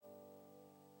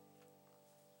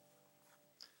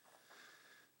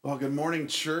Well, good morning,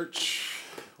 church.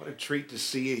 What a treat to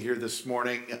see you here this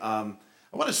morning. I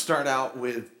want to start out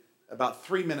with about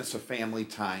 3 minutes of family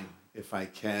time, if I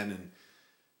can.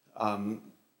 And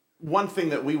one thing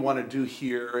that we want to do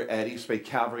here at East Bay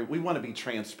Calvary, we want to be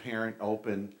transparent,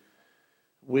 open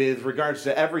with regards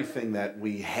to everything that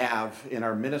we have in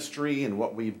our ministry and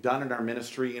what we've done in our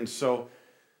ministry. And so,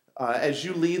 as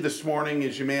you leave this morning,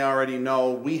 as you may already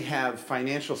know, we have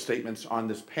financial statements on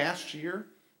this past year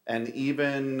and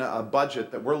even a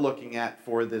budget that we're looking at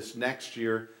for this next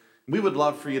year. We would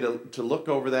love for you to look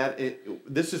over that.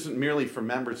 This isn't merely for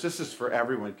members, this is for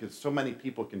everyone because so many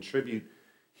people contribute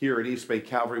here at East Bay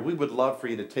Calvary. We would love for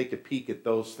you to take a peek at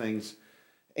those things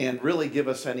and really give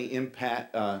us any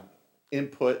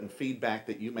input and feedback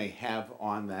that you may have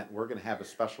on that. We're going to have a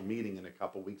special meeting in a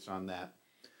couple weeks on that.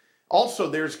 Also,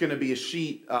 there's going to be a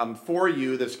sheet for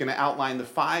you that's going to outline the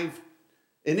 5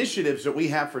 initiatives that we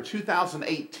have for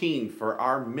 2018 for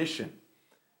our mission.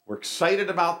 We're excited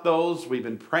about those. We've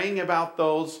been praying about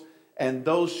those, and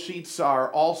those sheets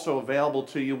are also available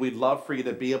to you. We'd love for you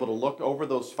to be able to look over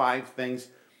those 5 things.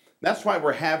 That's why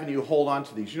we're having you hold on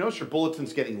to these. You notice your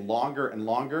bulletin's getting longer and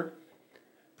longer.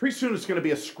 Pretty soon it's going to be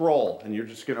a scroll, and you're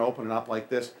just going to open it up like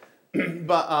this.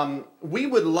 But we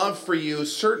would love for you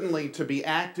certainly to be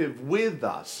active with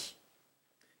us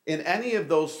in any of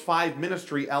those 5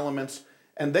 ministry elements,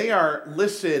 and they are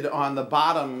listed on the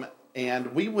bottom.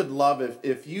 And we would love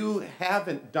if you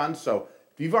haven't done so,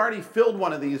 if you've already filled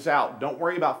one of these out, don't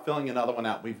worry about filling another one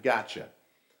out. We've got you.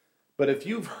 But if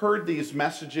you've heard these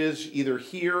messages either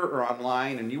here or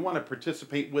online and you want to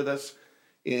participate with us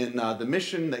in the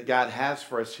mission that God has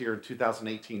for us here in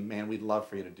 2018, man, we'd love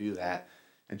for you to do that.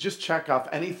 And just check off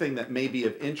anything that may be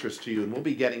of interest to you, and we'll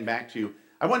be getting back to you.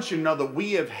 I want you to know that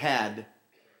we have had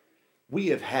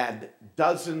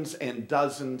dozens and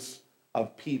dozens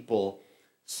of people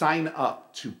sign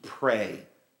up to pray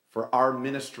for our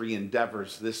ministry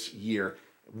endeavors this year.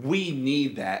 We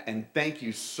need that, and thank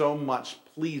you so much.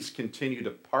 Please continue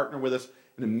to partner with us.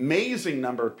 An amazing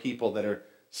number of people that are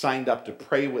signed up to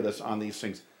pray with us on these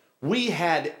things. We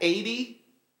had 80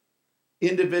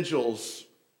 individuals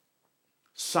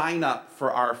sign up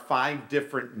for our 5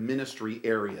 different ministry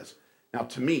areas. Now,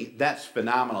 to me, that's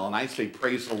phenomenal, and I say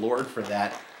praise the Lord for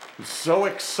that. I'm so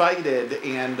excited,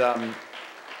 and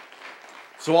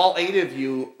so all 80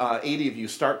 of you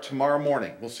start tomorrow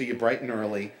morning. We'll see you bright and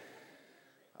early.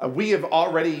 We have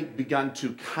already begun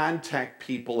to contact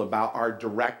people about our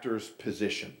directors'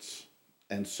 positions.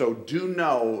 And so do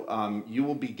know you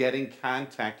will be getting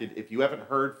contacted. If you haven't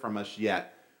heard from us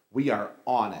yet, we are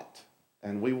on it.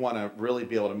 And we want to really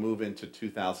be able to move into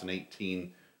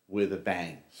 2018 with a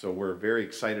bang. So we're very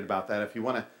excited about that. If you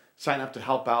want to sign up to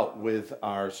help out with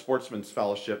our Sportsman's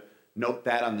Fellowship, note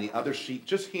that on the other sheet.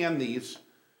 Just hand these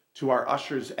to our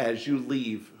ushers as you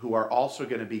leave, who are also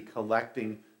going to be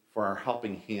collecting for our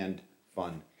Helping Hand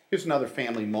Fund. Here's another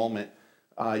family moment.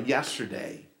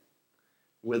 Yesterday,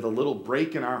 with a little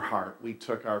break in our heart, we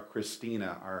took our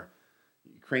Christina, our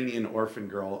Ukrainian orphan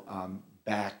girl,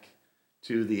 back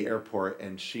to the airport,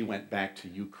 and she went back to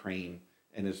Ukraine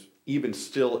and is even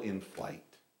still in flight.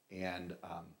 And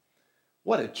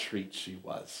what a treat she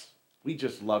was. We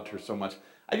just loved her so much.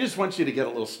 I just want you to get a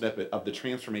little snippet of the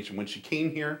transformation. When she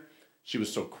came here, she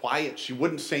was so quiet. She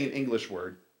wouldn't say an English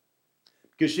word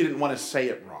because she didn't want to say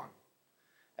it wrong.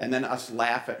 And then us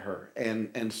laugh at her.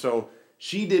 And so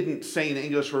she didn't say an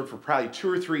English word for probably 2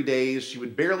 or 3 days. She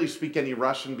would barely speak any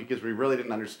Russian because we really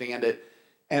didn't understand it.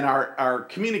 And our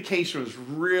communication was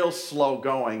real slow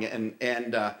going.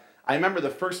 And I remember the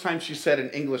first time she said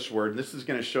an English word, and this is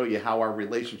going to show you how our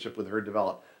relationship with her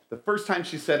developed. The first time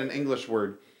she said an English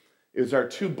word, it was our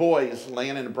 2 boys,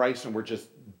 Landon and Bryson, were just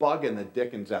bugging the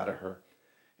dickens out of her.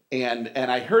 And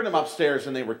I heard them upstairs,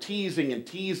 and they were teasing and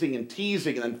teasing and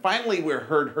teasing. And then finally we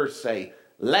heard her say,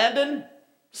 "Landon,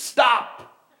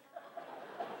 stop."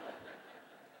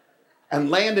 And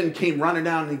Landon came running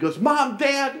down, and he goes, "Mom,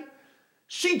 Dad,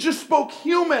 she just spoke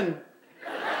human."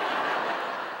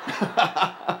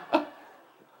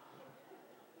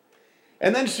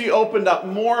 And then she opened up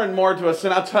more and more to us,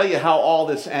 and I'll tell you how all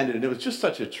this ended. And it was just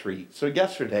such a treat. So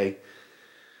yesterday,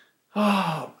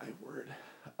 oh my word.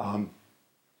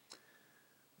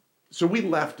 So we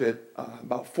left at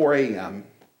about 4 a.m.,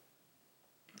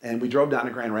 and we drove down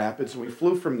to Grand Rapids, and we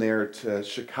flew from there to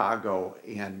Chicago,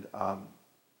 and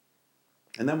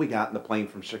then we got in the plane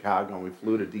from Chicago, and we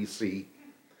flew to D.C.,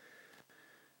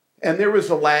 and there was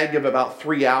a lag of about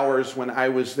 3 hours when I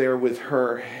was there with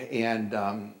her, and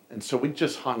so we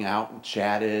just hung out and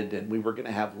chatted, and we were going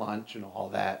to have lunch and all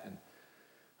that.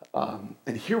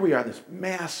 And here we are in this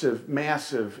massive,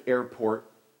 massive airport,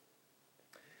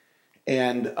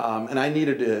 And I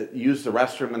needed to use the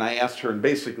restroom, and I asked her, and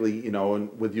basically,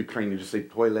 and with Ukraine, you just say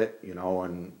toilet,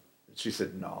 and she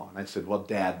said no. And I said, well,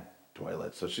 Dad,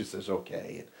 toilet. So she says,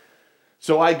 okay.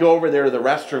 So I go over there to the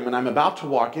restroom, and I'm about to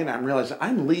walk in, and I'm realizing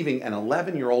I'm leaving an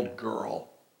 11-year-old girl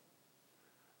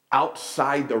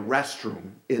outside the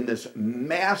restroom in this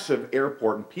massive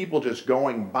airport, and people just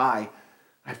going by.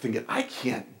 I'm thinking, I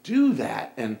can't do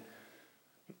that. And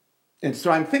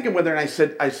so I'm thinking with her, and I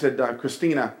said,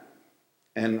 Christina,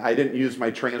 and I didn't use my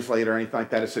translator or anything like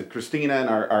that. I said, Christina, and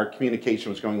our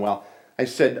communication was going well. I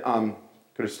said,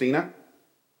 Christina,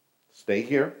 stay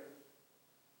here.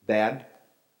 Dad.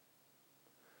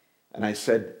 And I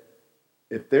said,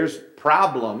 if there's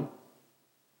problem,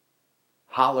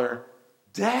 holler,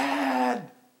 Dad.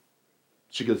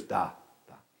 She goes, da.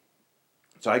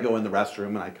 So I go in the restroom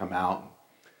and I come out,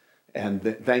 and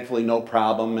thankfully no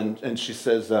problem. And she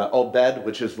says, oh, bed,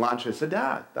 which is lunch. I said,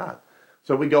 da.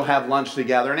 So we go have lunch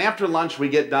together. And after lunch, we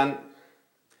get done.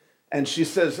 And she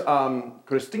says,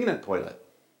 Christina, toilet.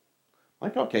 I'm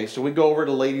like, okay. So we go over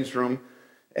to the ladies' room.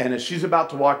 And as she's about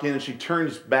to walk in, and she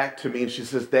turns back to me and she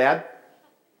says, Dad.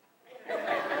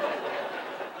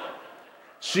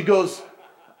 She goes,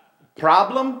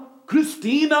 problem?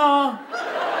 Christina.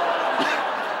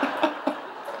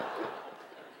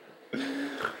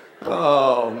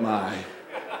 Oh, my.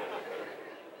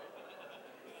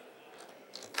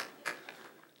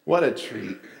 What a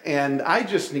treat. And I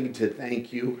just need to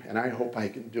thank you, and I hope I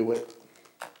can do it.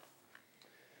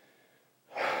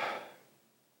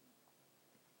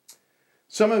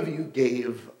 Some of you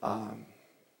gave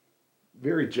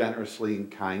very generously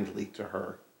and kindly to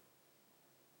her,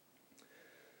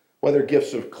 whether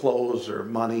gifts of clothes or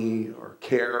money or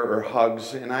care or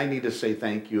hugs, and I need to say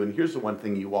thank you. And here's the one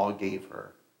thing you all gave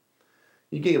her.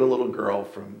 You gave a little girl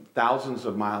from thousands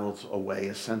of miles away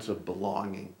a sense of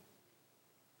belonging.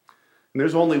 And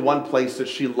there's only one place that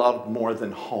she loved more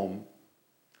than home,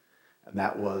 and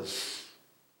that was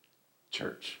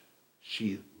church.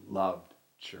 She loved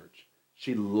church.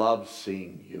 She loved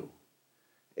seeing you.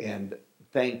 And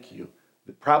thank you.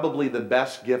 Probably the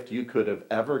best gift you could have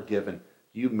ever given.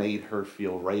 You made her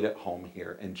feel right at home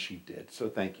here, and she did. So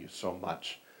thank you so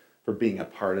much for being a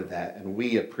part of that, and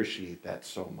we appreciate that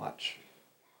so much.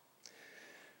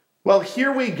 Well,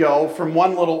 here we go from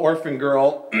one little orphan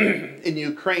girl in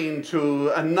Ukraine to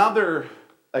another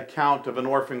account of an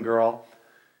orphan girl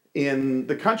in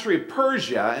the country of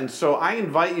Persia. And so I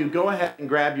invite you, go ahead and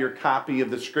grab your copy of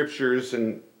the scriptures,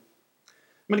 and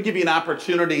I'm going to give you an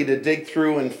opportunity to dig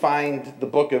through and find the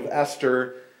book of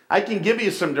Esther. I can give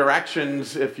you some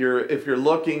directions if you're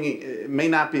looking. It may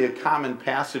not be a common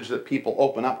passage that people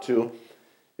open up to.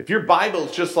 If your Bible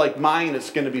is just like mine, it's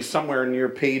going to be somewhere near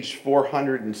page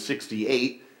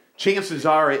 468. Chances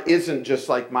are it isn't just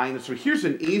like mine. So here's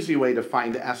an easy way to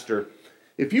find Esther.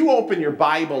 If you open your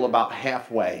Bible about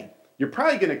halfway, you're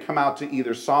probably going to come out to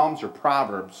either Psalms or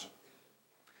Proverbs.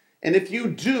 And if you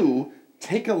do,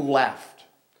 take a left,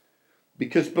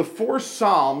 because before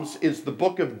Psalms is the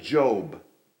book of Job.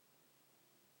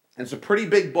 And it's a pretty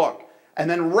big book. And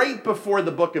then right before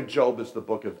the book of Job is the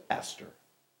book of Esther.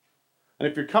 And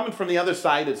if you're coming from the other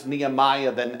side, it's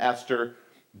Nehemiah, then Esther,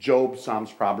 Job,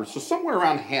 Psalms, Proverbs. So somewhere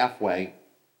around halfway,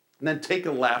 and then take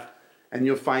a left, and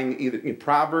you'll find either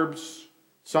Proverbs,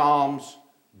 Psalms,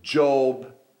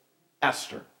 Job,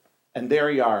 Esther. And there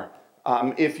you are.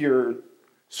 If you're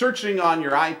searching on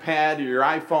your iPad or your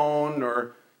iPhone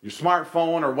or your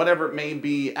smartphone or whatever it may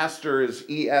be, Esther is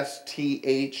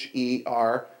Esther.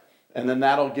 And then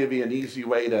that'll give you an easy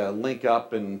way to link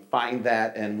up and find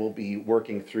that, and we'll be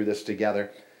working through this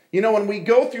together. You know, when we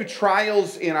go through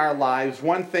trials in our lives,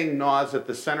 one thing gnaws at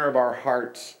the center of our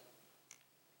hearts.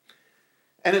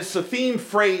 And it's the theme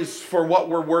phrase for what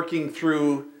we're working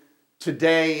through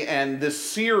today and this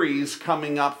series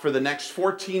coming up for the next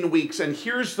 14 weeks. And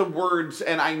here's the words,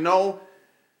 and I know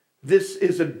this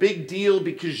is a big deal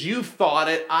because you've thought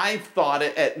it, I've thought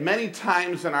it at many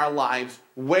times in our lives.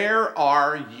 Where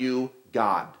are you,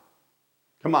 God?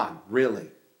 Come on,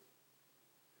 really.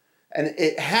 And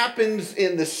it happens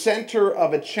in the center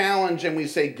of a challenge, and we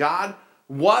say, God,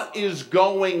 what is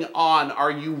going on?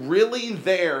 Are you really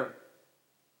there?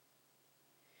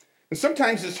 And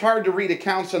sometimes it's hard to read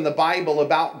accounts in the Bible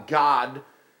about God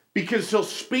because he'll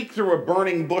speak through a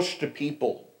burning bush to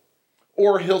people,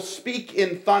 or he'll speak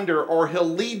in thunder, or he'll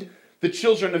lead the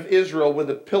children of Israel with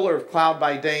a pillar of cloud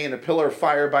by day and a pillar of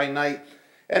fire by night.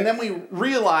 And then we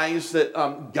realize that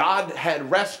God had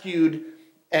rescued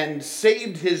and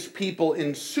saved his people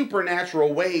in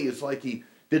supernatural ways, like he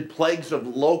did plagues of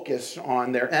locusts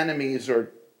on their enemies,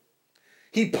 or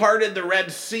He parted the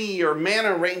Red Sea, or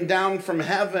manna rained down from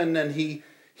heaven, and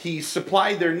he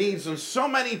supplied their needs. And so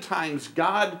many times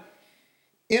God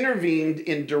intervened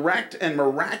in direct and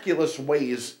miraculous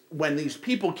ways when these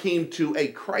people came to a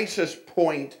crisis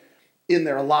point in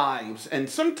their lives. And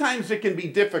sometimes it can be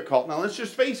difficult. Now, let's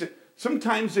just face it.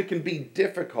 Sometimes it can be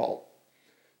difficult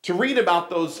to read about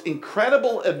those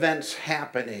incredible events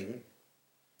happening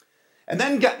and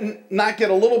then not get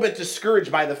a little bit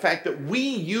discouraged by the fact that we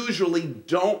usually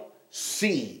don't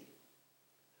see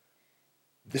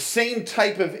the same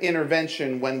type of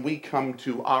intervention when we come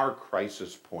to our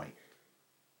crisis point.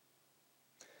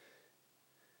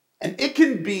 And it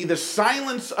can be the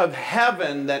silence of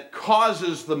heaven that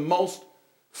causes the most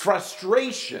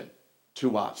frustration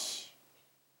to us.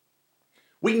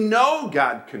 We know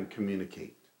God can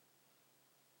communicate,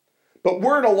 but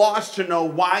we're at a loss to know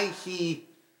why he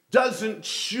doesn't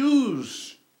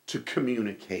choose to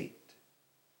communicate.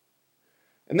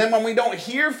 And then when we don't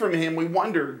hear from him, we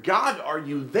wonder, God, are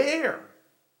you there?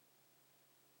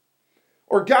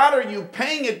 Or God, are you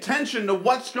paying attention to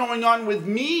what's going on with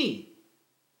me?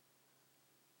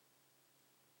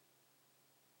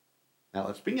 Now,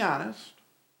 let's be honest.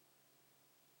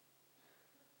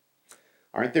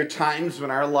 Aren't there times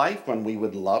in our life when we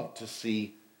would love to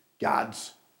see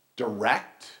God's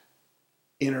direct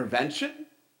intervention?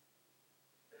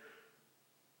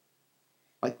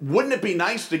 Like, wouldn't it be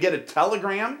nice to get a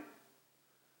telegram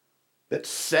that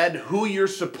said who you're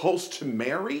supposed to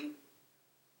marry?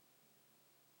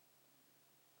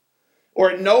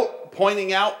 Or a note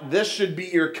pointing out this should be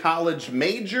your college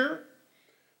major?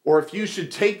 Or if you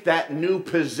should take that new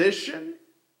position?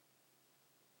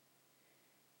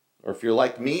 Or if you're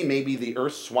like me, maybe the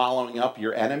earth swallowing up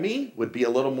your enemy would be a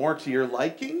little more to your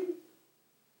liking?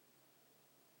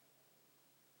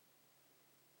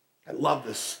 I love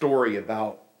this story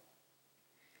about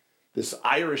this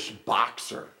Irish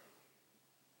boxer.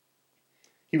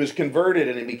 He was converted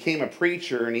and he became a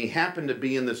preacher, and he happened to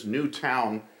be in this new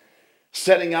town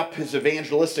setting up his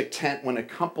evangelistic tent when a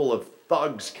couple of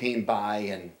thugs came by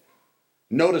and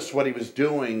noticed what he was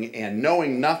doing, and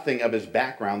knowing nothing of his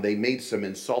background, they made some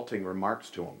insulting remarks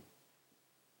to him.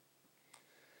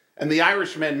 And the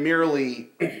Irishman merely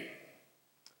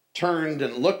turned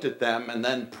and looked at them, and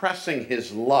then, pressing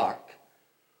his luck,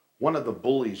 one of the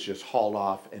bullies just hauled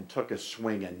off and took a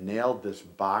swing and nailed this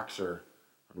boxer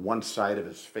on one side of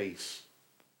his face.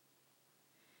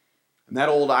 And that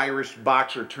old Irish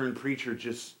boxer turned preacher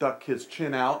just stuck his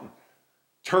chin out and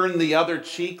turned the other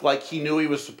cheek like he knew he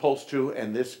was supposed to,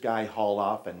 and this guy hauled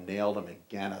off and nailed him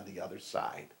again on the other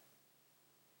side.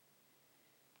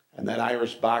 And that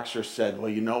Irish boxer said, well,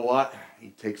 you know what? He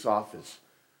takes off his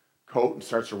coat and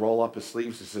starts to roll up his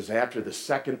sleeves. He says, after the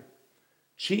second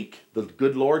cheek, the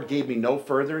good Lord gave me no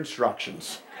further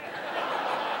instructions.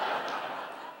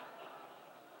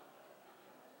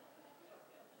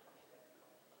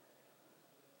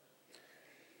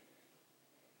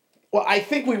 Well, I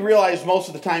think we realize most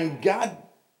of the time God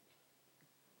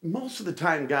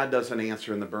doesn't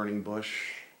answer in the burning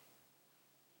bush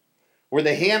or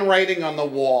the handwriting on the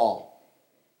wall.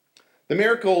 The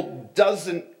miracle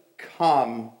doesn't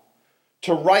come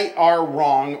to right our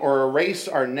wrong or erase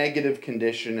our negative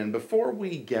condition. And before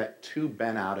we get too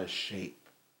bent out of shape,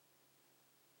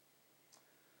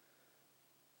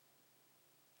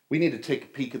 we need to take a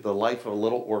peek at the life of a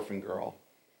little orphan girl,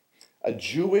 a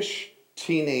Jewish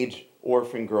teenage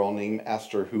orphan girl named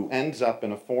Esther, who ends up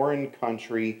in a foreign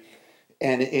country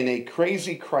and in a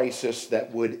crazy crisis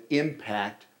that would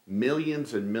impact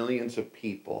millions and millions of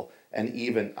people and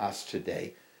even us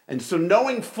today. And so,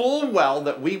 knowing full well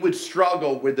that we would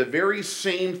struggle with the very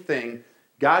same thing,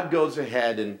 God goes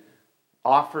ahead and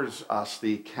offers us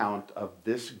the account of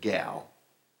this gal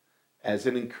as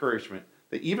an encouragement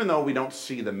that even though we don't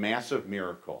see the massive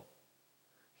miracle,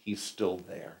 he's still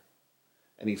there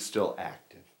and he's still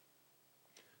active.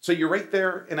 So you're right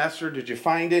there in Esther. Did you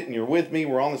find it? And you're with me.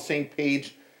 We're on the same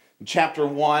page, chapter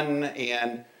 1.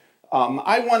 And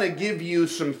I want to give you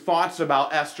some thoughts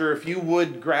about Esther. If you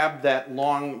would grab that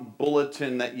long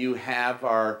bulletin that you have,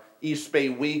 our East Bay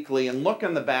Weekly, and look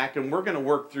in the back, and we're going to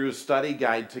work through a study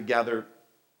guide together.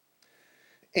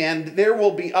 And there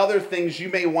will be other things you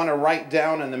may want to write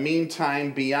down in the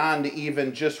meantime beyond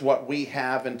even just what we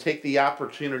have, and take the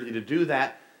opportunity to do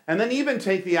that. And then even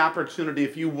take the opportunity,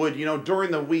 if you would,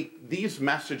 during the week, these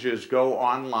messages go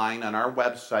online on our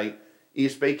website,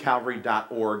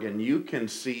 eastbaycalvary.org, and you can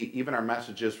see even our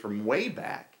messages from way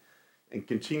back and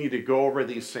continue to go over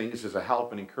these things as a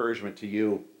help and encouragement to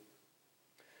you.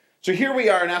 So here we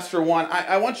are in Esther 1.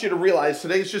 I want you to realize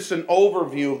today's just an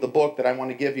overview of the book that I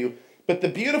want to give you. But the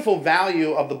beautiful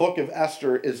value of the book of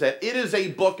Esther is that it is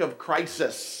a book of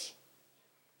crisis.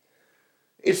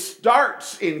 It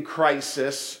starts in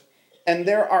crisis, and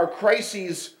there are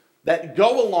crises that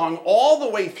go along all the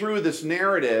way through this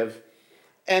narrative.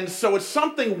 And so it's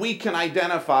something we can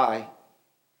identify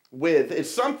with.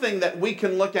 It's something that we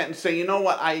can look at and say, you know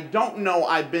what, I don't know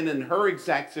I've been in her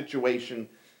exact situation,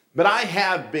 but I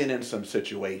have been in some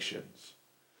situations.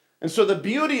 And so the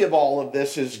beauty of all of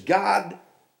this is God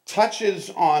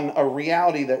touches on a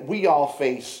reality that we all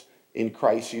face in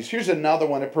crises. Here's another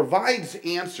one. It provides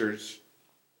answers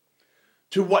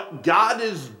to what God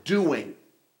is doing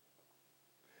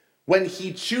when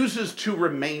he chooses to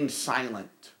remain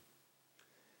silent.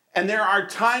 And there are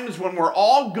times when we're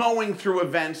all going through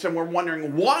events and we're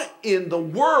wondering, what in the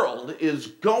world is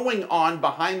going on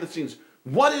behind the scenes?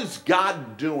 What is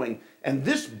God doing? And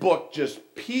this book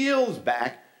just peels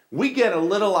back. We get a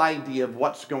little idea of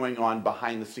what's going on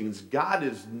behind the scenes. God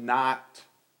is not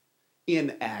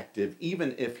inactive,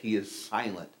 even if he is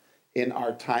silent in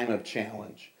our time of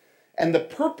challenge. And the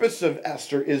purpose of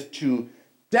Esther is to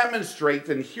demonstrate,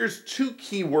 and here's two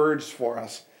key words for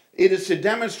us. It is to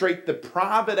demonstrate the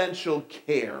providential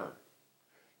care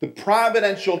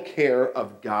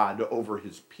of God over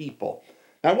his people.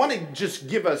 Now, I want to just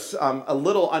give us a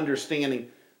little understanding.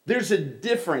 There's a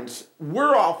difference.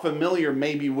 We're all familiar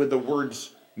maybe with the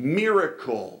words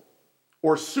miracle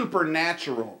or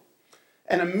supernatural.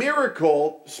 And a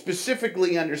miracle,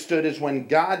 specifically understood, is when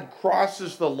God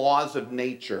crosses the laws of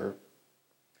nature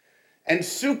and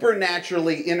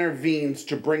supernaturally intervenes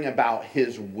to bring about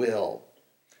his will.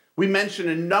 We mentioned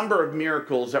a number of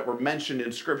miracles that were mentioned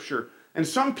in Scripture, and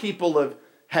some people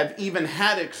have even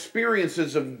had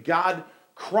experiences of God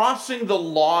crossing the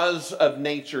laws of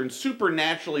nature and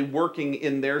supernaturally working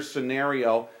in their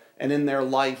scenario and in their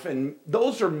life, and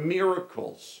those are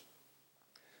miracles.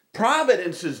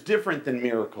 Providence is different than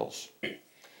miracles.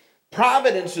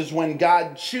 Providence is when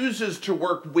God chooses to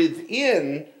work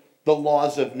within the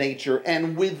laws of nature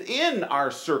and within our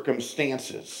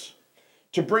circumstances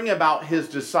to bring about his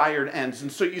desired ends.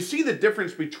 And so you see the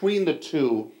difference between the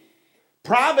two.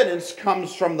 Providence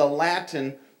comes from the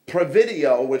Latin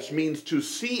provideo, which means to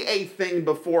see a thing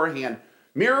beforehand.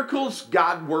 Miracles,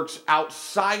 God works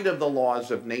outside of the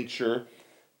laws of nature.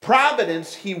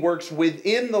 Providence, he works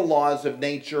within the laws of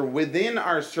nature, within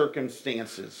our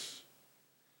circumstances.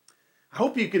 I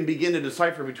hope you can begin to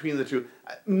decipher between the two.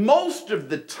 Most of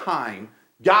the time,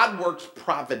 God works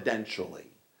providentially.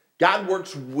 God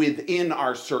works within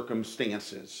our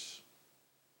circumstances.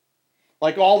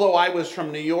 Like, although I was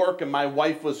from New York and my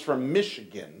wife was from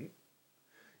Michigan,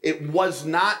 it was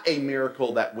not a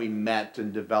miracle that we met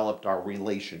and developed our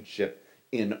relationship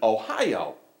in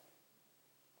Ohio.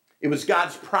 It was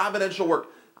God's providential work.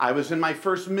 I was in my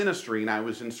first ministry and I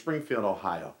was in Springfield,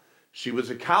 Ohio. She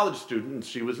was a college student and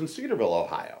she was in Cedarville,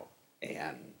 Ohio.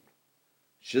 And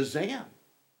Shazam.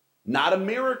 Not a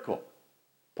miracle.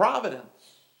 Providence.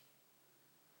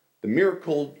 The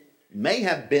miracle may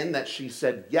have been that she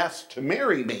said yes to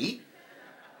marry me.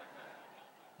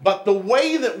 But the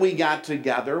way that we got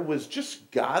together was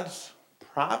just God's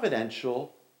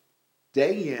providential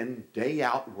day in, day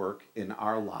out work in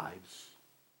our lives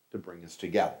to bring us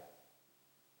together.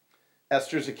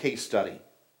 Esther's a case study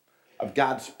of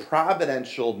God's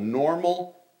providential,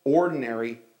 normal,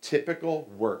 ordinary, typical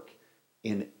work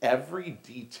in every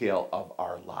detail of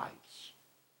our lives.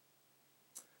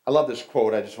 I love this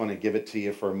quote. I just want to give it to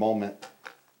you for a moment.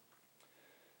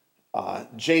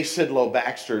 J. Sidlow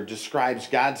Baxter describes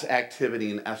God's activity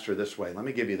in Esther this way. Let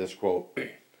me give you this quote.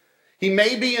 He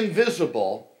may be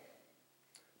invisible,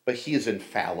 but he is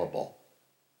infallible.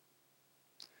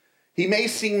 He may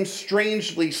seem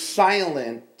strangely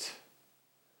silent,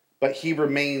 but he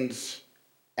remains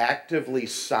actively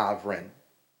sovereign.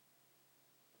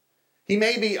 He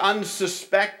may be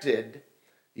unsuspected,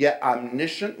 yet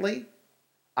omnisciently,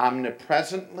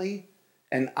 omnipresently,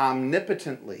 and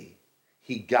omnipotently,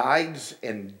 he guides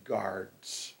and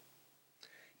guards.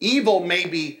 Evil may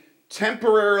be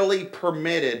temporarily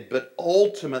permitted, but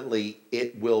ultimately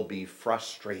it will be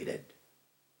frustrated.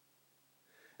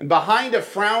 And behind a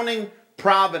frowning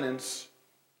providence,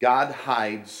 God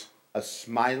hides a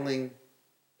smiling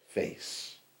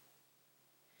face.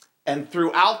 And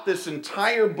throughout this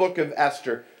entire book of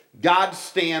Esther, God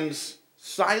stands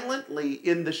silently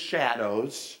in the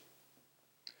shadows,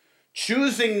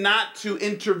 choosing not to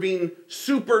intervene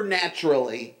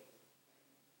supernaturally,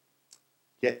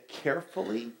 yet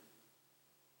carefully,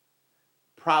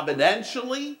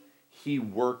 providentially, he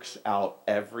works out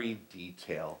every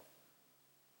detail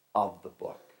of the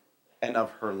book and of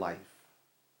her life.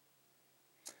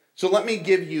 So let me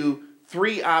give you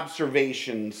 3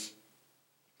 observations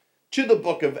to the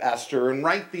book of Esther, and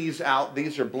write these out.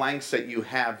 These are blanks that you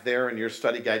have there in your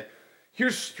study guide.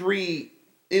 Here's 3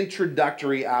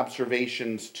 introductory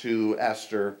observations to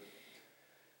Esther.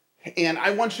 And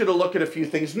I want you to look at a few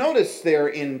things. Notice there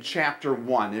in chapter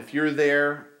 1, if you're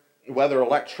there, whether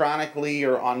electronically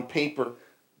or on paper,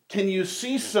 can you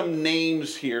see some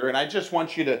names here? And I just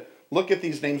want you to look at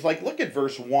these names. Like, look at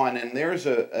verse 1, and there's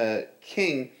a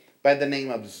king by the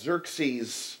name of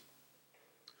Xerxes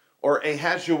or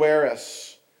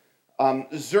Ahasuerus.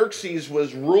 Xerxes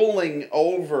was ruling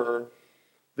over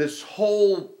this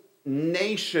whole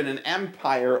nation and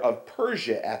empire of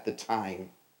Persia at the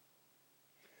time.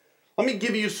 Let me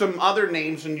give you some other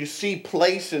names, and you see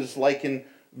places like in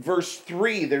verse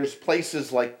 3, there's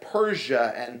places like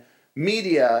Persia and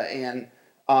Media, and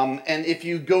if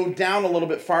you go down a little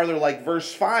bit farther, like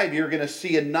verse 5, you're going to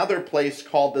see another place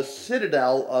called the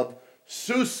citadel of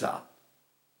Susa.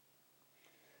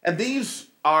 And these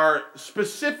are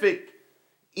specific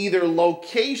either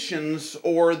locations,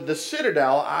 or the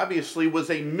citadel obviously was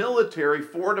a military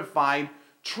fortified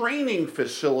training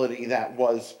facility that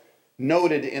was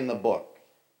noted in the book.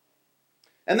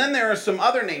 And then there are some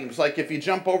other names, like if you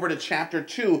jump over to chapter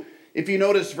 2, if you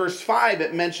notice verse 5,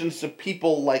 it mentions the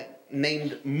people like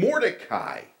named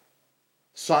Mordecai,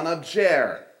 son of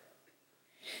Jair.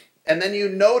 And then you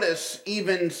notice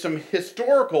even some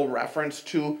historical reference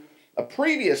to a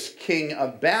previous king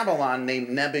of Babylon named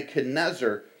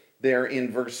Nebuchadnezzar there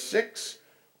in verse 6.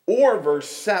 Or verse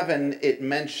 7, it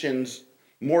mentions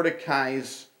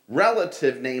Mordecai's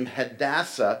relative named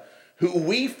Hadassah, who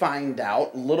we find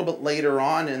out a little bit later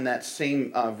on in that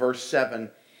same verse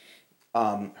 7,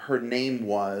 her name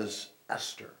was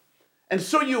Esther. And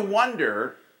so you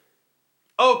wonder,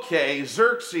 okay,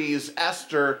 Xerxes,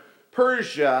 Esther,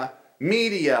 Persia,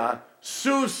 Media,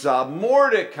 Susa,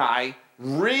 Mordecai,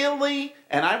 really?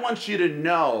 And I want you to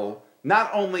know,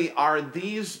 not only are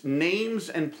these names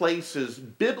and places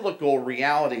biblical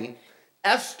reality,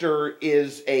 Esther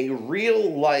is a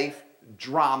real life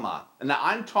drama. And now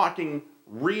I'm talking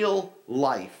real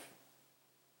life.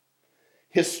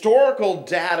 Historical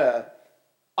data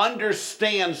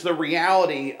understands the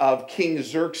reality of King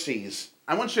Xerxes.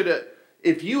 I want you to,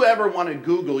 if you ever want to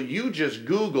Google, you just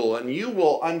Google and you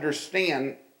will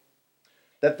understand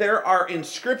that there are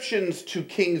inscriptions to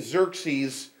King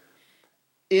Xerxes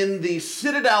in the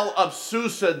citadel of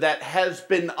Susa that has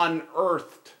been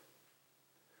unearthed.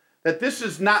 That this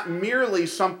is not merely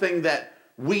something that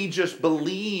we just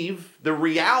believe. The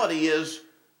reality is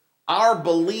our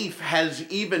belief has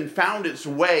even found its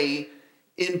way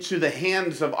into the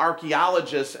hands of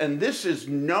archaeologists, and this is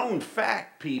known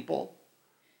fact, people.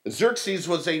 Xerxes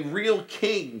was a real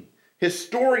king.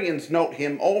 Historians note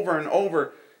him over and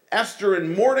over. Esther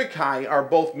and Mordecai are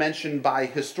both mentioned by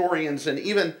historians, and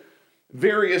even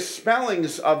various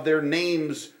spellings of their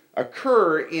names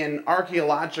occur in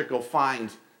archaeological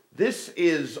finds. This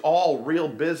is all real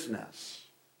business.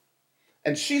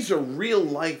 And she's a real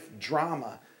life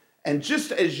drama. And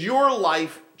just as your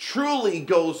life truly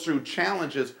goes through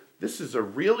challenges, this is a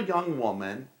real young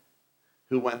woman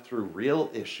who went through real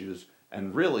issues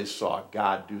and really saw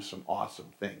God do some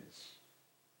awesome things.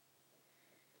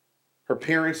 Her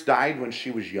parents died when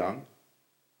she was young.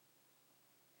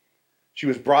 She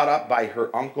was brought up by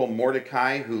her uncle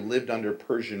Mordecai, who lived under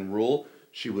Persian rule.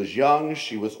 She was young,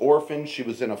 she was orphaned, she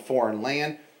was in a foreign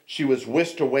land. She was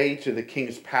whisked away to the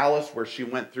king's palace, where she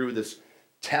went through this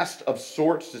test of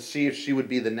sorts to see if she would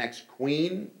be the next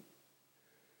queen.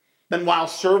 Then while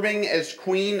serving as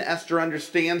queen, Esther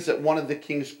understands that one of the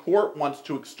king's court wants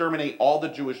to exterminate all the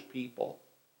Jewish people.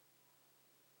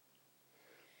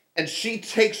 And she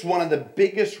takes one of the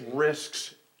biggest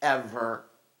risks ever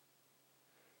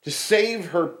to save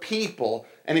her people,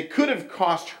 and it could have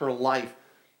cost her life.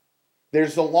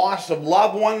 There's the loss of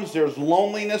loved ones, there's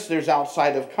loneliness, there's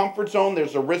outside of comfort zone,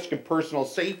 there's a risk of personal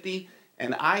safety,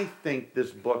 and I think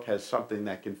this book has something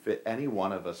that can fit any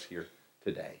one of us here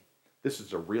today. This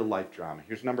is a real life drama.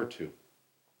 Here's number 2.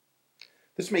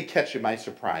 This may catch you by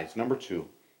surprise. Number 2,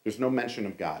 there's no mention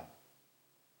of God.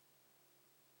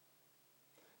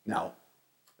 Now,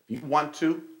 if you want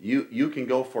to, you can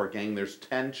go for it, gang. There's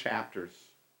 10 chapters.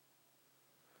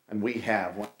 And we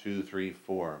have 1, 2, 3,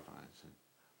 4, 5, 6.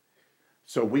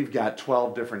 So we've got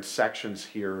 12 different sections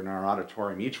here in our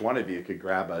auditorium. Each one of you could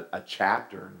grab a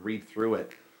chapter and read through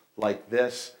it like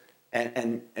this.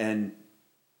 And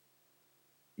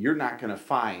you're not going to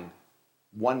find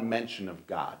one mention of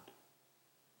God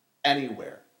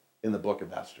anywhere in the book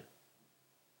of Esther.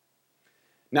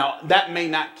 Now, that may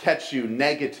not catch you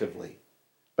negatively,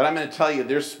 but I'm going to tell you,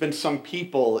 there's been some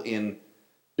people in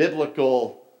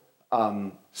biblical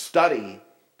study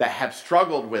that have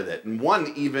struggled with it. And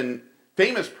one even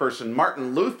famous person,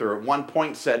 Martin Luther, at one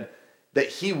point said that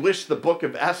he wished the book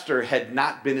of Esther had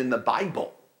not been in the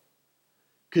Bible,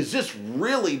 because this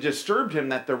really disturbed him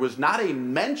that there was not a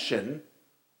mention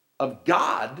of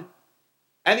God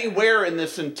anywhere in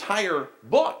this entire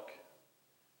book.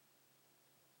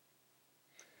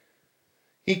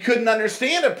 He couldn't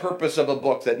understand a purpose of a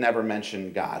book that never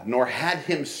mentioned God, nor had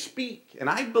him speak. And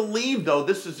I believe, though,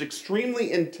 this is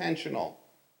extremely intentional,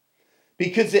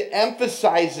 because it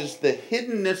emphasizes the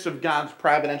hiddenness of God's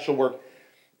providential work.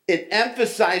 It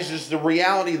emphasizes the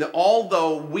reality that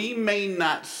although we may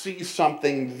not see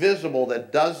something visible,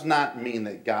 that does not mean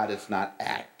that God is not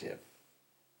active.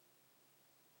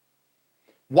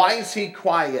 Why is he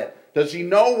quiet? Does he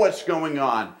know what's going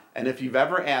on? And if you've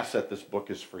ever asked that, this book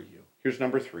is for you. Here's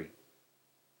number 3.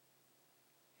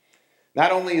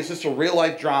 Not only is this a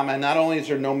real-life drama, not only is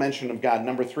there no mention of God,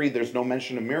 number 3, there's no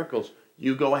mention of miracles.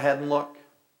 You go ahead and look.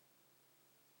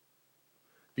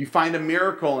 If you find a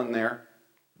miracle in there,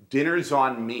 dinner's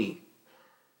on me.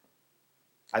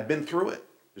 I've been through it.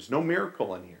 There's no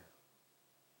miracle in here.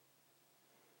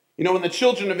 You know, when the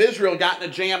children of Israel got in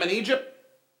a jam in Egypt,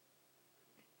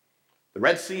 the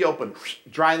Red Sea opened,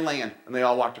 dry land, and they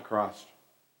all walked across.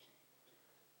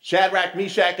 Shadrach,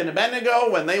 Meshach, and Abednego,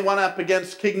 when they went up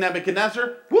against King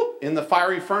Nebuchadnezzar, whoop, in the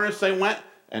fiery furnace they went,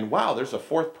 and wow, there's a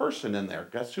 4th person in there.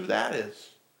 Guess who that is?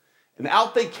 And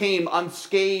out they came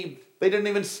unscathed. They didn't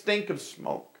even stink of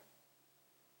smoke.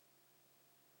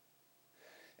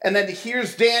 And then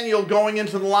here's Daniel going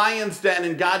into the lion's den,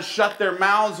 and God shut their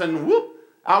mouths, and whoop,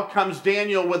 out comes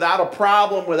Daniel without a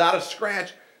problem, without a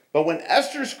scratch. But when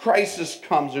Esther's crisis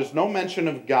comes, there's no mention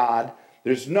of God.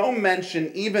 There's no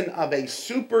mention even of a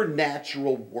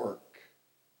supernatural work.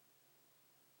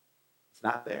 It's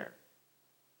not there.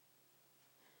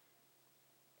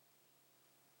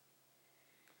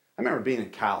 I remember being in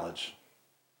college.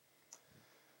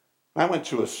 I went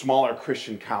to a smaller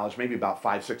Christian college, maybe about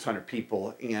 500-600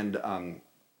 people, and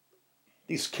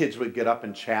these kids would get up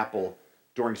in chapel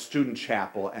during student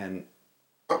chapel, and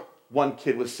one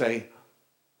kid would say,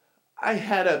 I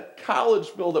had a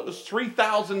college bill that was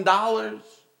 $3,000.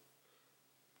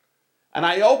 And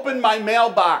I opened my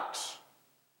mailbox,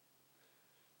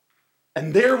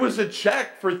 and there was a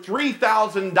check for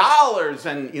 $3,000.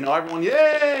 And, you know, everyone,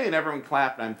 yay, and everyone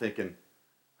clapped. And I'm thinking,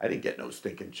 I didn't get no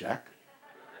stinking check.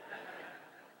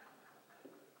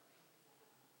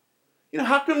 You know,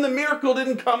 how come the miracle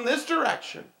didn't come this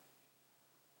direction?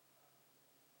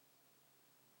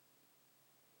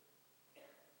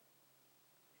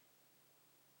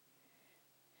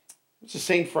 It's the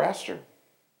same for Esther.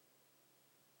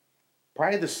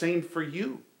 Probably the same for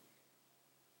you.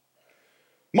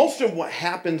 Most of what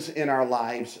happens in our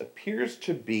lives appears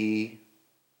to be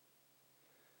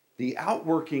the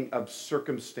outworking of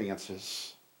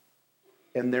circumstances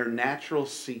in their natural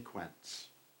sequence.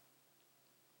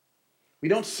 We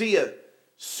don't see a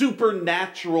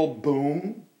supernatural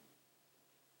boom.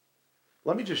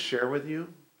 Let me just share with you.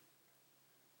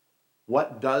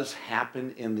 What does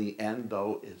happen in the end,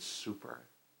 though, is super.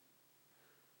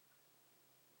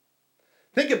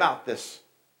 Think about this.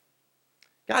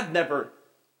 God never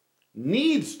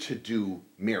needs to do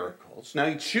miracles. Now,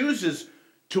 he chooses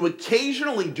to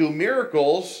occasionally do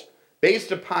miracles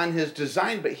based upon his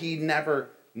design, but he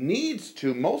never needs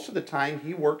to. Most of the time,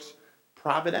 he works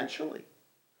providentially,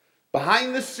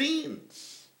 behind the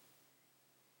scenes.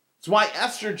 That's why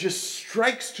Esther just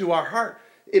strikes to our heart.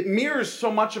 It mirrors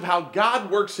so much of how God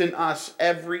works in us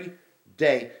every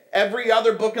day. Every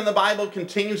other book in the Bible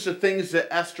contains the things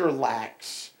that Esther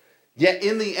lacks. Yet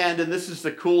in the end, and this is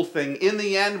the cool thing, in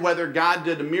the end, whether God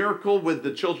did a miracle with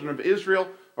the children of Israel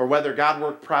or whether God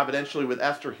worked providentially with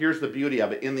Esther, here's the beauty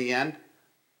of it. In the end,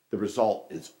 the result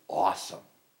is awesome,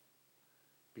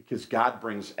 because God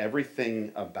brings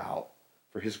everything about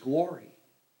for his glory.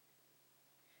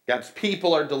 God's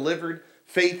people are delivered,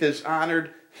 faith is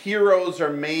honored, heroes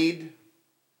are made.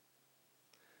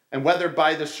 And whether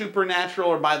by the supernatural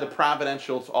or by the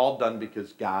providential, it's all done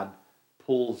because God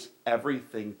pulls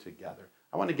everything together.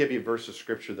 I want to give you a verse of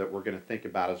scripture that we're going to think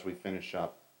about as we finish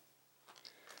up.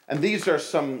 And these are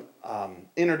some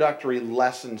introductory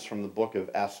lessons from the book of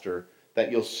Esther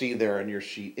that you'll see there in your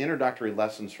sheet. Introductory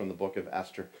lessons from the book of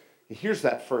Esther. Here's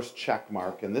that first check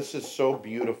mark, and this is so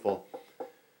beautiful.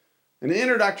 An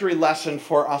introductory lesson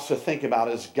for us to think about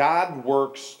is God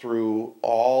works through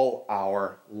all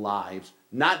our lives,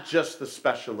 not just the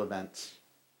special events.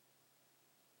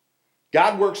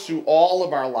 God works through all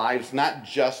of our lives, not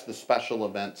just the special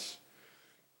events.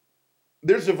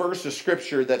 There's a verse of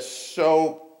scripture that's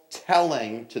so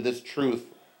telling to this truth.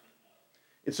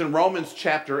 It's in Romans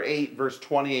chapter 8, verse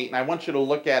 28, and I want you to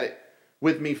look at it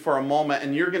with me for a moment,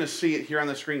 and you're going to see it here on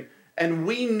the screen. And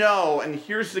we know, and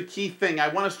here's the key thing, I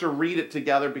want us to read it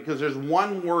together because there's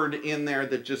one word in there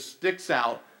that just sticks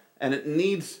out, and it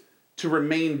needs to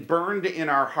remain burned in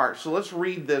our hearts. So let's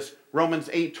read this, Romans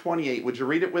 8:28. Would you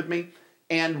read it with me?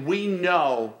 And we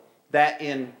know that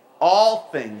in all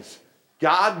things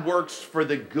God works for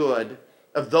the good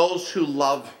of those who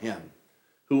love him,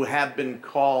 who have been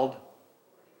called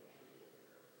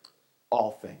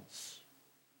all things.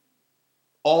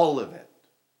 All of it.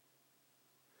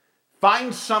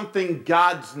 Find something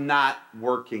God's not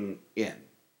working in.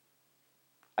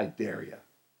 I dare you.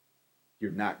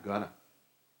 You're not gonna.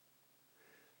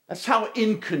 That's how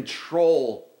in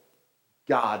control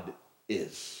God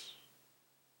is.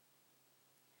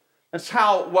 That's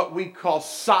how what we call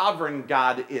sovereign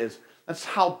God is. That's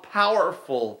how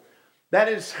powerful. That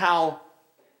is how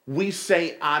we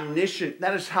say omniscient.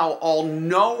 That is how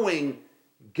all-knowing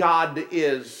God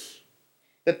is.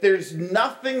 That there's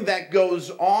nothing that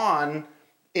goes on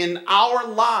in our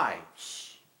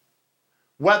lives,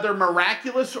 whether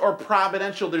miraculous or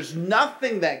providential, there's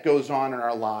nothing that goes on in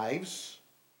our lives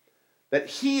that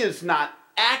he is not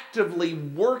actively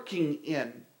working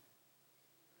in.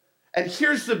 And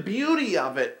here's the beauty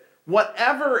of it.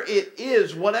 Whatever it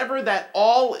is, whatever that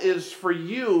all is for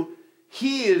you,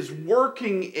 he is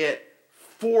working it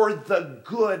for the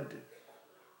good.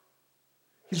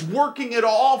 He's working it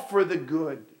all for the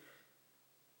good.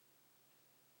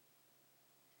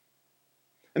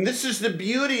 And this is the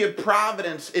beauty of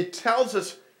providence. It tells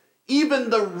us even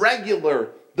the regular,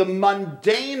 the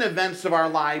mundane events of our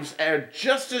lives are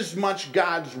just as much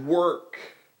God's work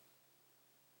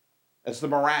as the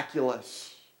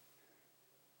miraculous.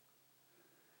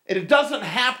 And it doesn't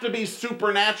have to be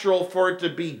supernatural for it to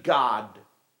be God.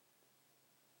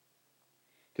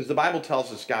 Because the Bible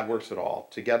tells us God works it all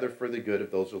together for the good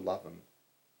of those who love him.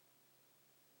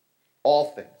 All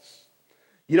things.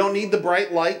 You don't need the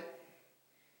bright light.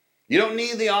 You don't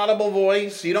need the audible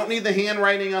voice. You don't need the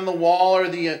handwriting on the wall or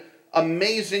the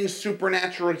amazing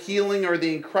supernatural healing or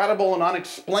the incredible and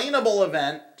unexplainable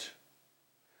event.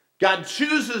 God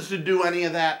chooses to do any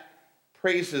of that.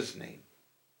 Praise his name.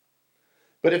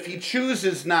 But if he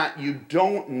chooses not, you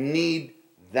don't need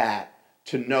that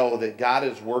to know that God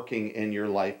is working in your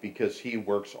life because he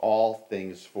works all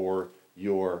things for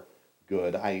your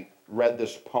good. I read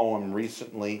this poem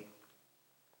recently,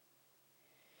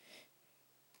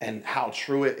 and how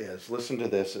true it is. Listen to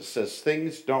this. It says,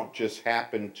 things don't just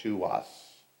happen to us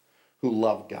who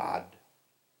love God.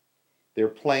 They're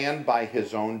planned by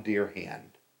his own dear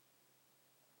hand,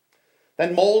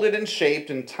 then molded and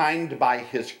shaped and timed by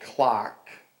his clock.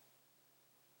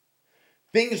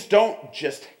 Things don't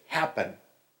just happen.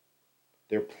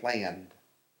 They're planned.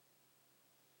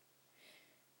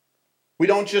 We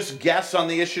don't just guess on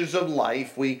the issues of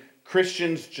life. We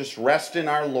Christians just rest in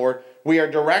our Lord. We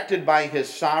are directed by his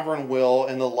sovereign will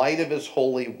in the light of his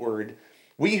holy word.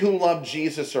 We who love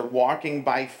Jesus are walking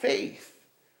by faith,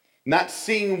 not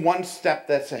seeing one step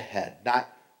that's ahead, not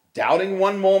doubting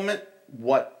one moment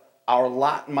what our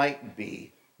lot might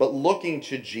be, but looking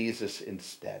to Jesus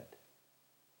instead.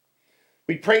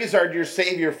 We praise our dear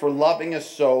Savior for loving us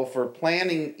so, for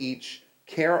planning each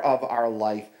care of our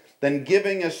life, then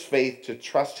giving us faith to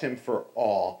trust him for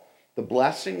all, the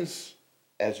blessings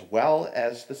as well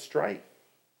as the strife.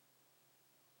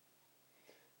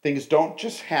 Things don't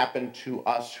just happen to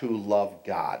us who love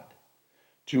God,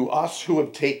 to us who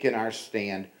have taken our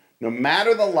stand, no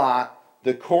matter the lot,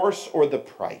 the course, or the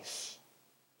price.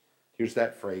 Here's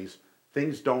that phrase,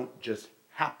 things don't just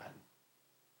happen,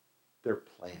 they're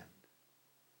planned.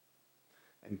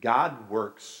 And God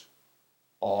works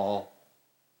all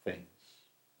things.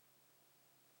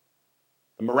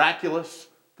 The miraculous,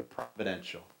 the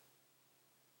providential,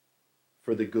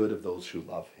 for the good of those who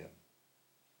love him.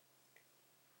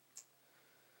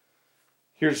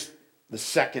 Here's the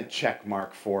second check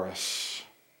mark for us.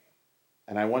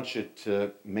 And I want you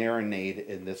to marinate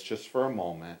in this just for a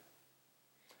moment.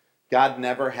 God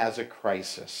never has a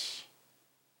crisis.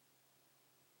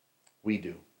 We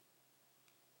do.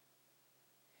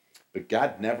 But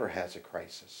God never has a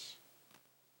crisis.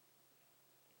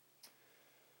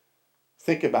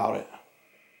 Think about it.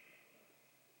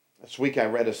 This week I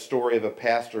read a story of a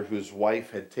pastor whose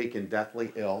wife had taken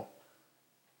deathly ill.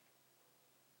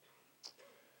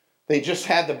 They just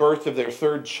had the birth of their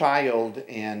third child,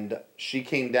 and she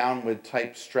came down with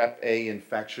type strep A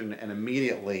infection and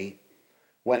immediately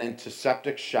went into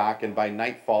septic shock, and by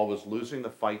nightfall was losing the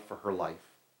fight for her life.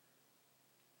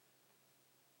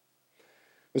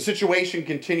 The situation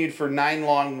continued for 9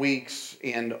 long weeks,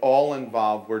 and all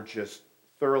involved were just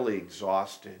thoroughly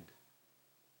exhausted.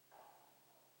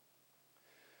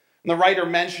 And the writer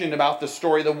mentioned about the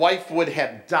story, the wife would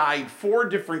have died 4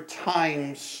 different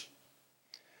times,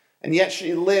 and yet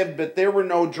she lived, but there were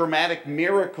no dramatic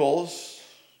miracles.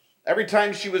 Every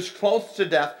time she was close to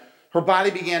death, her body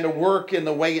began to work in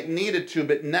the way it needed to,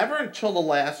 but never until the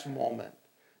last moment.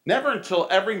 Never until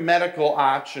every medical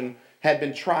option had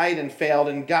been tried and failed,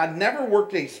 and God never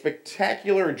worked a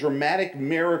spectacular or dramatic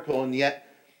miracle, and yet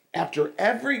after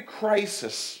every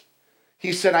crisis,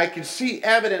 he said, I could see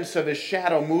evidence of his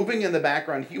shadow moving in the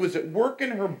background. He was at work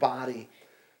in her body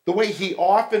the way he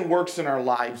often works in our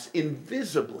lives,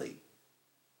 invisibly,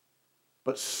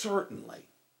 but certainly.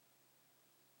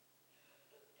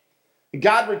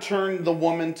 God returned the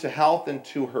woman to health and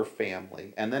to her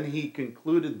family, and then he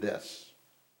concluded this.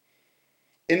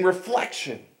 In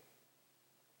reflection,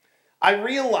 I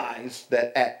realized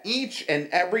that at each and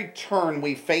every turn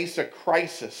we face a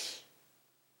crisis.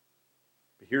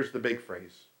 But here's the big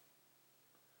phrase.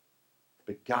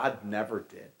 But God never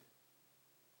did.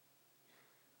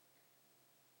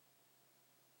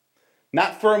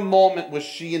 Not for a moment was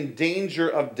she in danger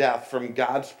of death from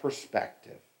God's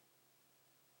perspective.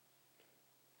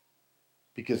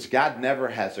 Because God never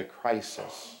has a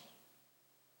crisis.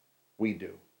 We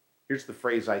do. Here's the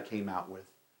phrase I came out with.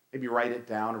 Maybe write it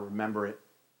down or remember it.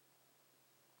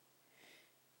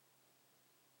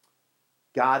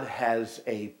 God has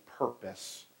a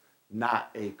purpose, not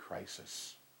a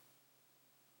crisis.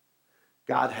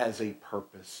 God has a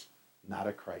purpose, not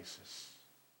a crisis.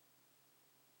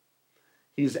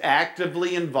 He's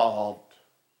actively involved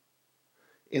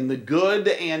in the good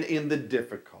and in the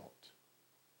difficult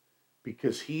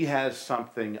because he has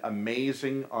something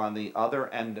amazing on the other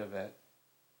end of it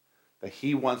that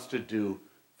he wants to do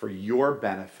for your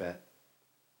benefit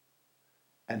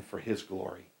and for his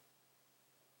glory.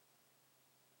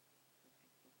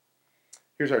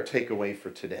 Here's our takeaway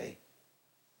for today.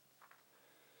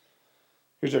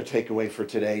 Here's our takeaway for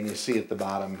today, and you see at the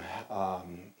bottom,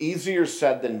 easier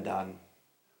said than done.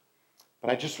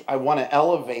 But I want to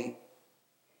elevate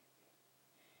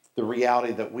the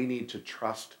reality that we need to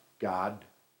trust God.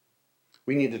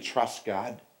 We need to trust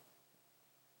God.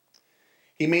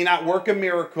 He may not work a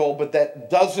miracle, but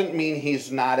that doesn't mean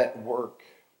he's not at work.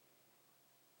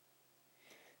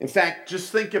 In fact,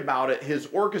 just think about it. His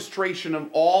orchestration of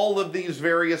all of these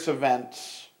various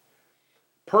events,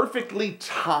 perfectly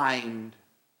timed,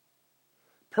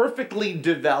 perfectly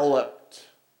developed,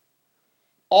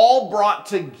 all brought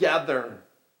together,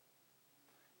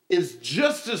 is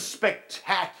just as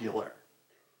spectacular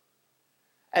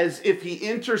as if he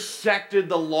intersected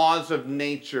the laws of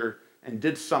nature and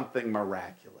did something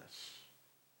miraculous.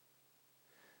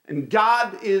 And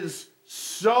God is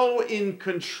so in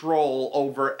control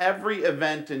over every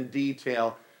event and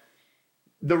detail.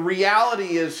 The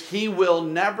reality is he will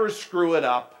never screw it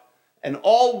up, and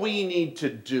all we need to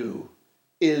do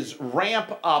is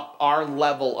ramp up our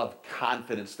level of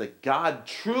confidence that God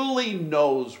truly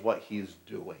knows what he's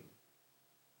doing.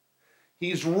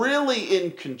 He's really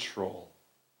in control,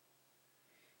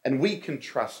 and we can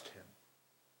trust him.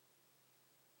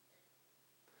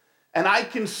 And I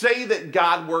can say that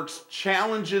God works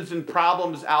challenges and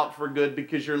problems out for good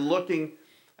because you're looking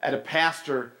at a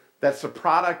pastor that's a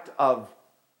product of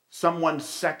someone's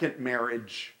second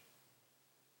marriage.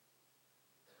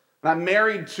 And I'm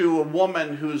married to a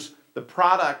woman who's the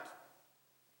product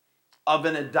of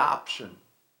an adoption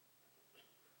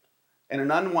and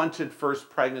an unwanted first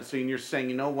pregnancy. And you're saying,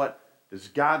 you know what? Does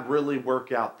God really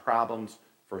work out problems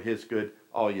for his good?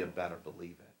 Oh, you better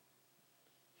believe it.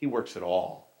 He works it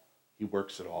all. He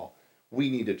works it all. We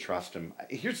need to trust him.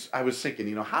 I was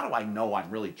thinking, how do I know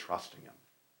I'm really trusting him?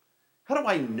 How do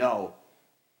I know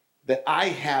that I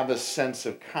have a sense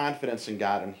of confidence in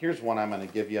God? And here's one I'm going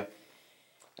to give you.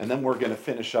 And then we're going to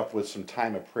finish up with some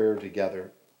time of prayer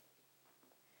together.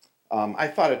 I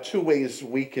thought of 2 ways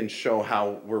we can show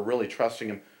how we're really trusting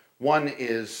him. One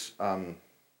is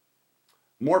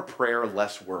more prayer,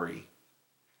 less worry.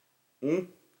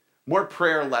 More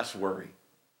prayer, less worry.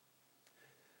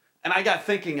 And I got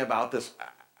thinking about this.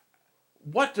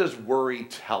 What does worry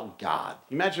tell God?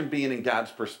 Imagine being in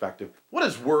God's perspective. What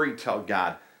does worry tell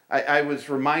God? I was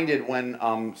reminded when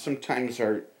sometimes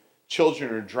our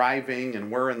children are driving and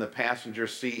we're in the passenger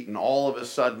seat and all of a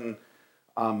sudden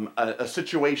a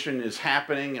situation is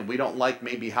happening and we don't like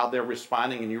maybe how they're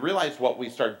responding, and you realize what we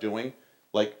start doing,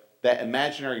 like that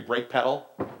imaginary brake pedal.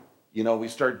 We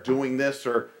start doing this,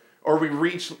 or we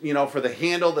reach, for the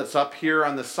handle that's up here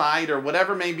on the side, or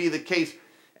whatever may be the case.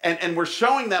 And we're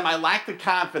showing them, I lack the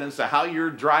confidence that how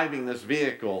you're driving this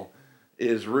vehicle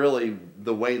is really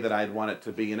the way that I'd want it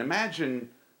to be. And imagine,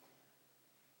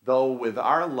 though, with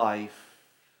our life,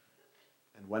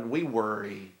 and when we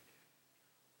worry,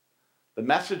 the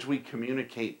message we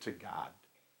communicate to God,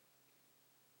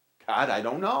 God, I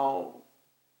don't know.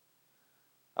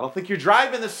 I don't think you're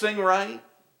driving this thing right.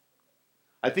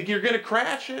 I think you're going to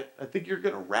crash it. I think you're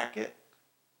going to wreck it.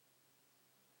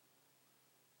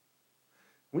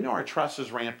 We know our trust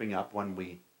is ramping up when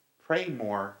we pray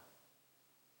more,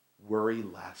 worry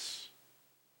less.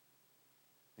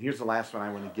 And here's the last one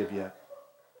I want to give you.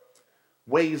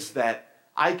 Ways that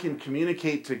I can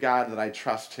communicate to God that I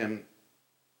trust him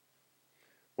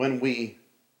when we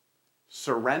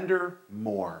surrender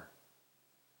more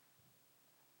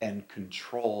and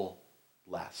control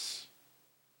less.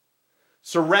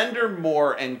 Surrender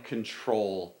more and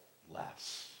control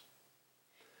less.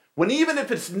 When even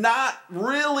if it's not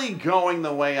really going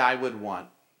the way I would want,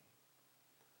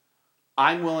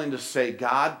 I'm willing to say,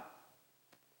 God,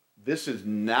 this is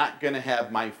not going to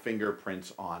have my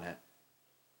fingerprints on it.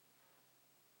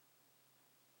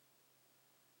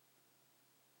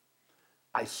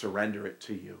 I surrender it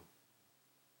to you.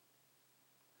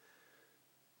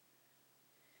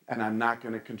 And I'm not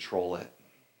going to control it.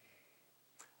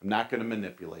 I'm not going to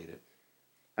manipulate it.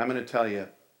 I'm going to tell you,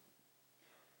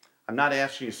 I'm not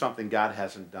asking you something God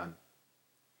hasn't done.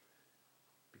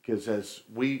 Because as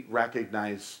we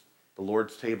recognize the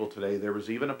Lord's table today, there was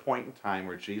even a point in time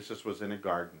where Jesus was in a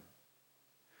garden.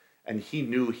 And he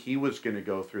knew he was going to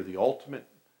go through the ultimate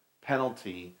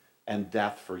penalty and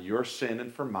death for your sin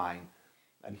and for mine.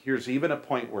 And here's even a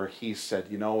point where he said,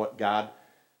 you know what, God,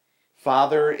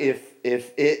 Father, if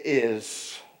it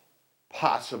is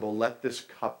possible, let this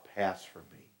cup pass from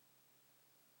me.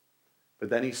 But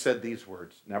then he said these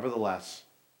words, nevertheless,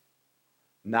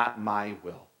 not my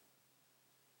will,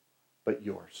 but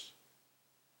yours.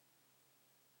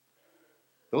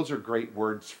 Those are great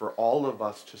words for all of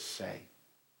us to say.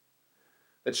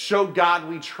 That show God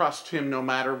we trust him no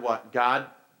matter what. God,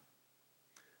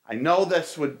 I know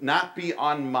this would not be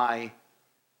on my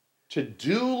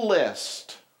to-do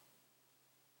list,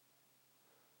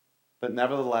 but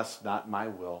nevertheless, not my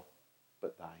will,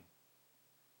 but thine.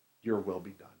 Your will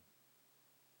be done.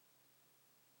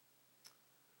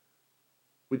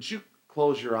 Would you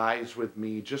close your eyes with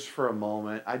me just for a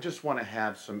moment? I just want to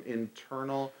have some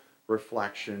internal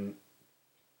reflection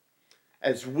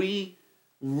as we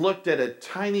looked at a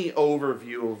tiny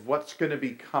overview of what's going to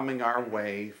be coming our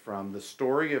way from the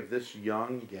story of this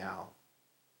young gal.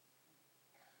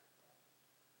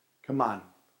 Come on,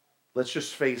 let's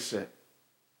just face it.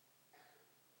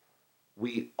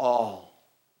 We all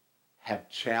have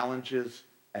challenges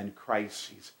and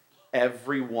crises,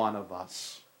 every one of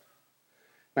us.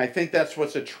 And I think that's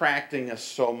what's attracting us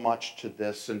so much to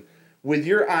this. And with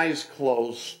your eyes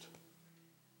closed,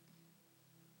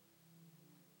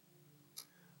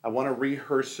 I want to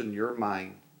rehearse in your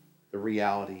mind the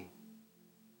reality.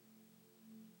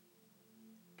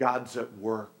 God's at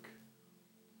work.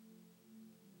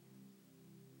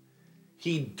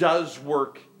 He does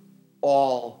work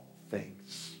all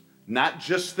things, not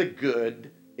just the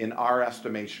good in our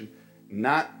estimation,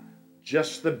 not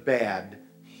just the bad.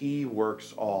 He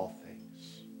works all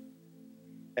things.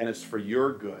 And it's for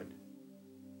your good.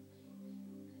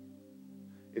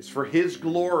 It's for his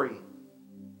glory.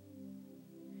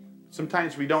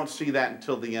 Sometimes we don't see that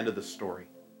until the end of the story.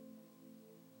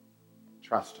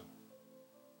 Trust him.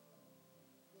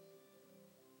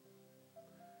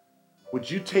 Would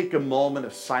you take a moment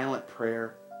of silent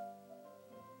prayer?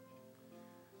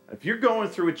 If you're going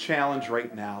through a challenge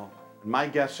right now, and my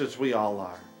guess is we all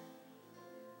are,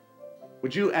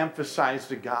 would you emphasize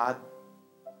to God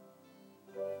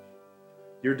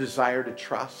your desire to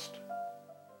trust?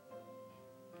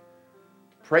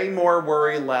 Pray more,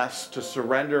 worry less, to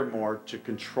surrender more, to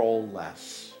control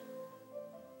less.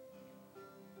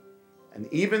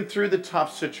 And even through the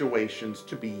tough situations,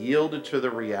 to be yielded to the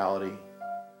reality,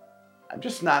 I'm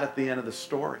just not at the end of the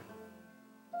story.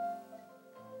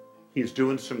 He's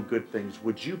doing some good things.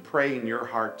 Would you pray in your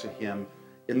heart to him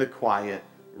in the quiet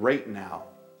right now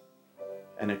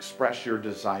and express your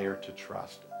desire to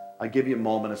trust? I'll give you a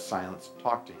moment of silence.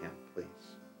 Talk to him, please.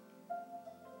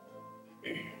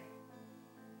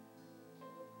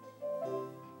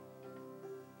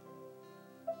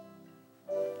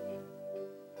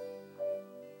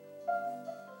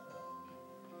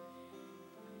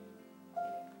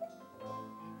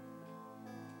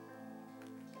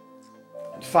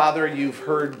 Father, you've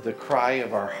heard the cry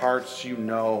of our hearts. You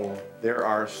know there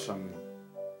are some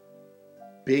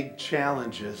big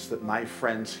challenges that my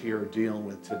friends here are dealing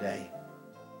with today.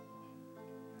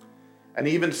 And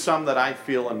even some that I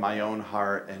feel in my own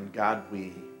heart. And God,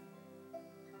 we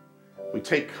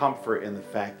take comfort in the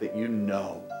fact that you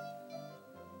know.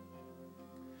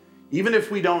 Even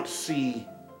if we don't see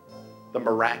the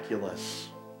miraculous,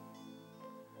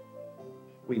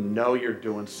 we know you're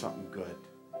doing something good.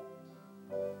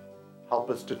 Help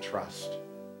us to trust.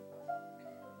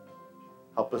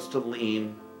 Help us to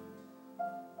lean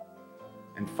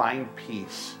and find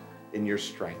peace in your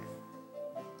strength.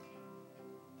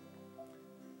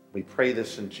 We pray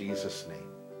this in Jesus'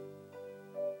 name.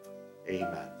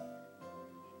 Amen.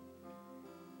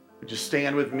 Would you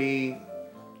stand with me?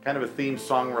 Kind of a theme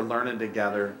song we're learning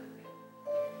together.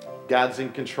 God's in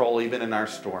control even in our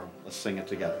storm. Let's sing it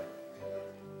together.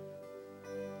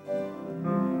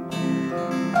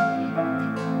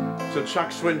 So Chuck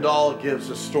Swindoll gives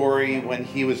a story when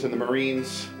he was in the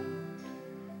Marines.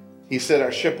 He said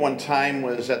our ship one time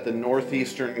was at the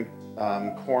northeastern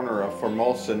corner of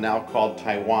Formosa, now called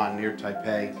Taiwan, near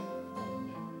Taipei.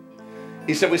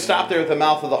 He said we stopped there at the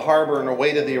mouth of the harbor and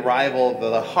awaited the arrival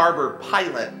of the harbor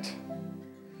pilot,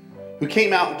 who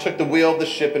came out and took the wheel of the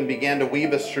ship and began to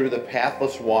weave us through the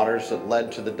pathless waters that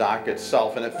led to the dock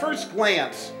itself. And at first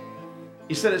glance,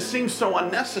 he said it seemed so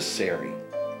unnecessary.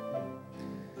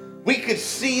 We could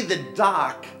see the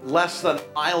dock less than a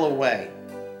mile away.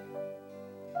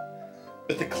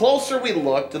 But the closer we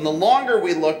looked and the longer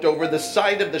we looked over the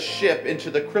side of the ship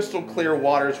into the crystal clear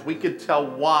waters, we could tell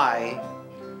why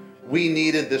we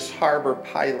needed this harbor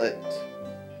pilot.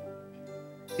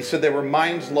 He said there were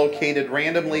mines located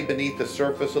randomly beneath the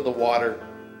surface of the water.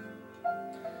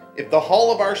 If the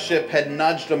hull of our ship had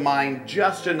nudged a mine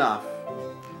just enough,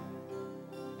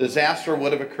 disaster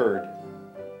would have occurred.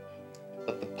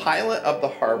 But the pilot of the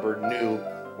harbor knew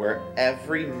where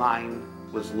every mine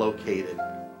was located.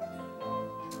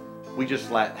 We just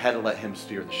had to let him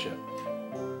steer the ship.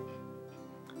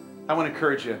 I want to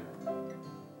encourage you,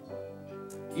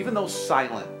 even though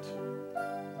silent,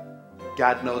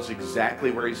 God knows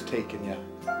exactly where he's taking you.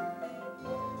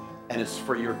 And it's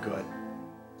for your good.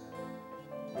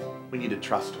 We need to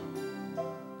trust him.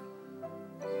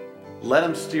 Let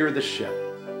him steer the ship.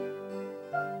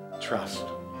 Trust.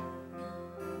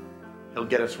 He'll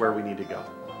get us where we need to go.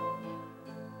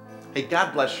 Hey,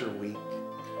 God bless your week.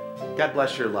 God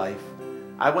bless your life.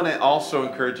 I want to also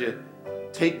encourage you,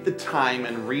 take the time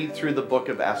and read through the book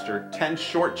of Esther, 10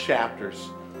 short chapters.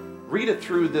 Read it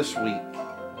through this week.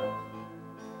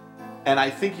 And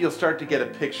I think you'll start to get a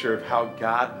picture of how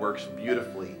God works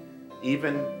beautifully,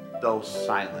 even though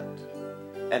silent.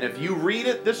 And if you read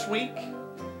it this week,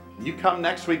 you come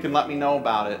next week and let me know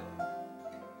about it.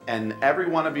 And every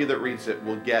one of you that reads it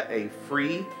will get a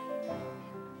free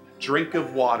drink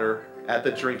of water at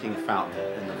the drinking fountain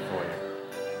in the foyer.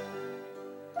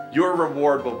 Your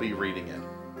reward will be reading it.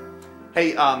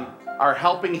 Hey, our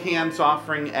Helping Hands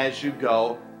offering as you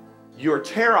go, your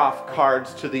tear-off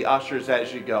cards to the ushers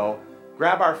as you go,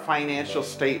 grab our financial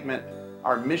statement,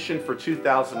 our mission for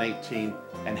 2018,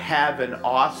 and have an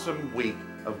awesome week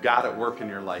of God at work in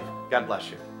your life. God bless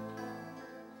you.